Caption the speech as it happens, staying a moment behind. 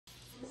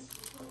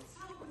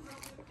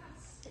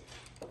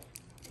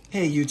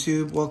Hey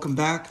YouTube, welcome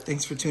back.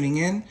 Thanks for tuning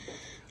in.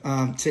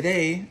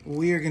 Today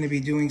we are going to be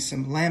doing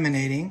some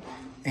laminating,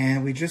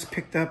 and we just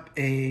picked up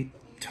a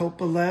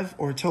Topalev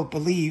or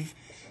Topalev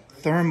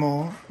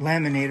thermal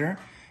laminator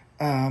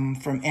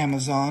from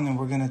Amazon, and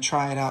we're going to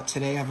try it out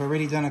today. I've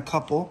already done a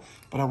couple,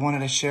 but I wanted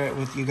to share it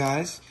with you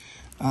guys.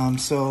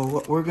 So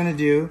what we're going to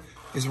do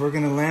is we're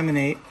going to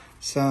laminate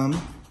some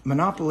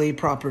Monopoly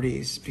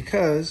properties,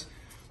 because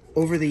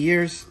over the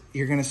years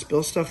you're going to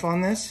spill stuff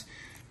on this.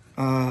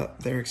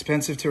 They're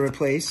expensive to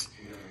replace,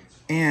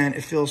 and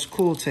it feels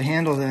cool to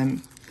handle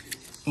them,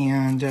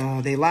 and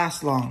they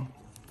last long.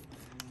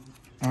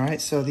 All right,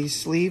 so these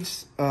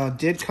sleeves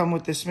did come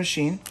with this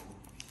machine.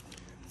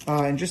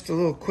 And just a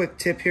little quick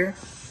tip here.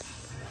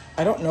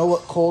 I don't know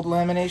what cold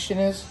lamination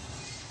is,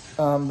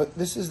 but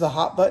this is the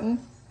hot button,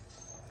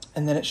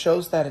 and then it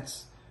shows that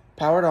it's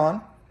powered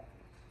on.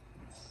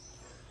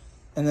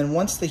 And then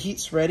once the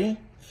heat's ready,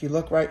 if you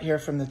look right here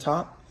from the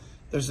top,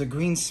 there's a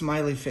green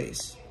smiley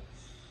face.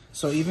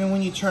 So even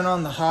when you turn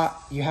on the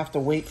hot, you have to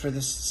wait for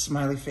this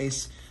smiley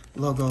face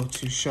logo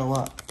to show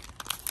up.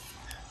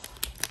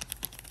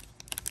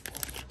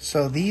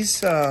 So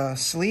these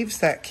sleeves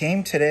that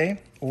came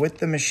today with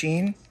the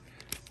machine,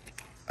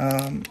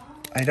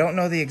 I don't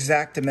know the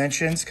exact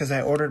dimensions because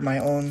I ordered my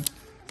own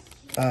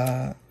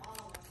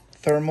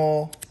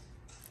thermal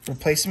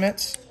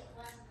replacements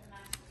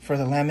for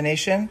the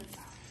lamination,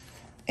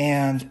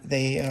 and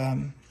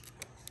they're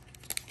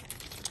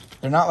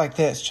not like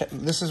this.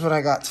 This is what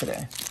I got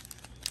today.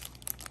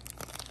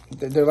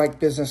 They're like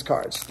business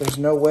cards. There's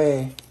no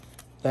way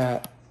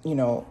that, you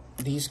know,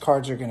 these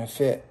cards are going to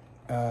fit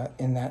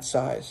in that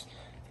size.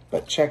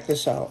 But check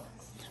this out.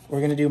 We're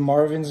going to do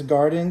Marvin's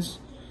Gardens.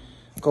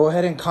 Go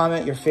ahead and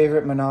comment your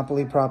favorite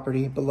Monopoly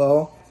property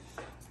below.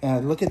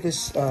 And look at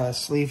this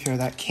sleeve here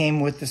that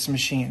came with this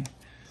machine.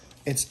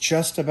 It's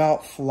just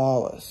about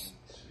flawless.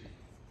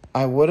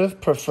 I would have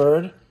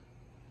preferred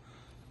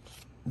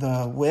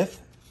the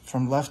width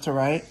from left to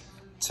right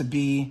to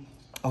be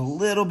a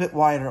little bit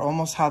wider,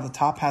 almost how the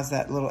top has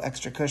that little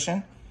extra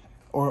cushion,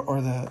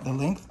 or the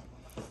length.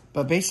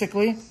 But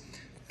basically,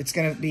 it's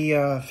going to be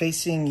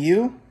facing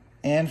you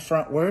and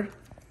frontward.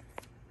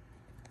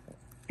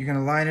 You're going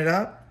to line it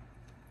up.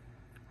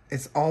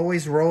 It's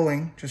always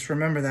rolling. Just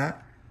remember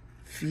that.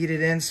 Feed it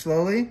in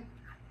slowly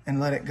and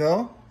let it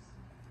go.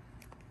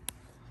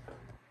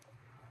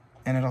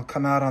 And it'll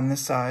come out on this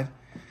side.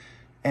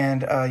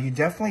 And you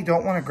definitely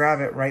don't want to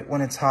grab it right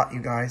when it's hot, you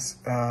guys.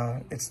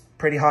 It's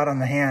pretty hot on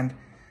the hand,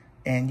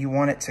 and you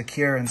want it to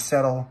cure and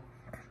settle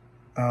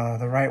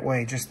the right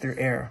way, just through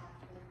air.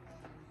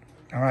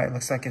 All right,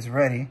 looks like it's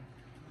ready.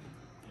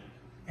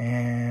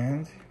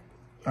 And,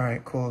 all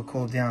right, cool,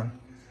 cool down.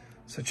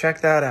 So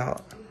check that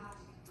out.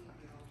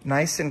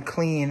 Nice and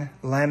clean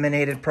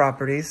laminated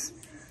properties.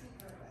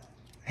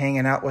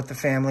 Hanging out with the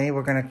family.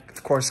 We're gonna,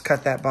 of course,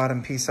 cut that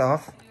bottom piece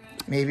off.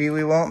 Maybe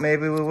we won't,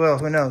 maybe we will,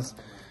 who knows?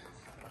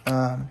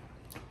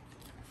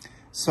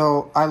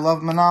 So I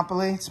love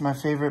Monopoly. It's my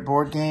favorite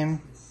board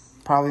game.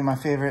 Probably my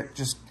favorite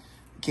just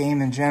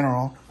game in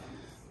general.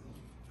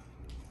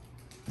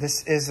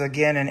 This is,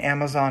 again, an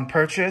Amazon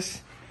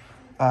purchase.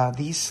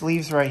 These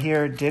sleeves right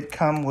here did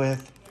come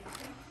with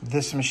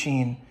this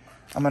machine.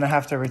 I'm going to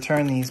have to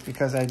return these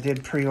because I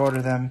did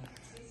pre-order them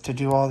to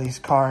do all these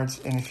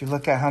cards. And if you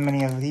look at how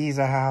many of these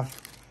I have,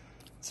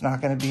 it's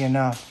not going to be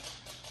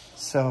enough.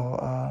 So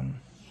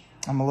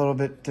I'm a little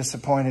bit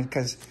disappointed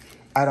because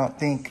I don't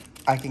think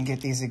I can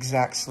get these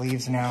exact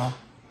sleeves now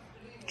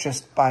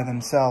just by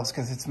themselves,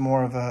 because it's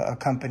more of a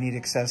accompanied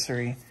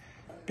accessory,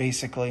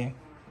 basically.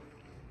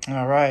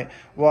 All right.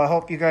 Well, I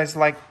hope you guys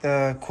liked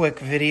the quick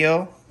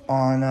video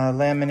on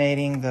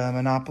laminating the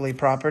Monopoly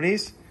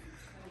properties.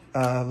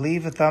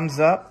 Leave a thumbs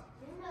up.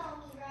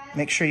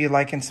 Make sure you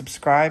like and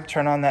subscribe.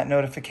 Turn on that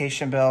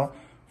notification bell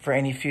for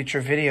any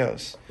future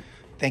videos.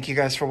 Thank you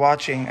guys for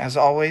watching. As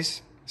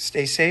always,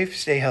 stay safe,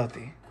 stay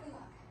healthy.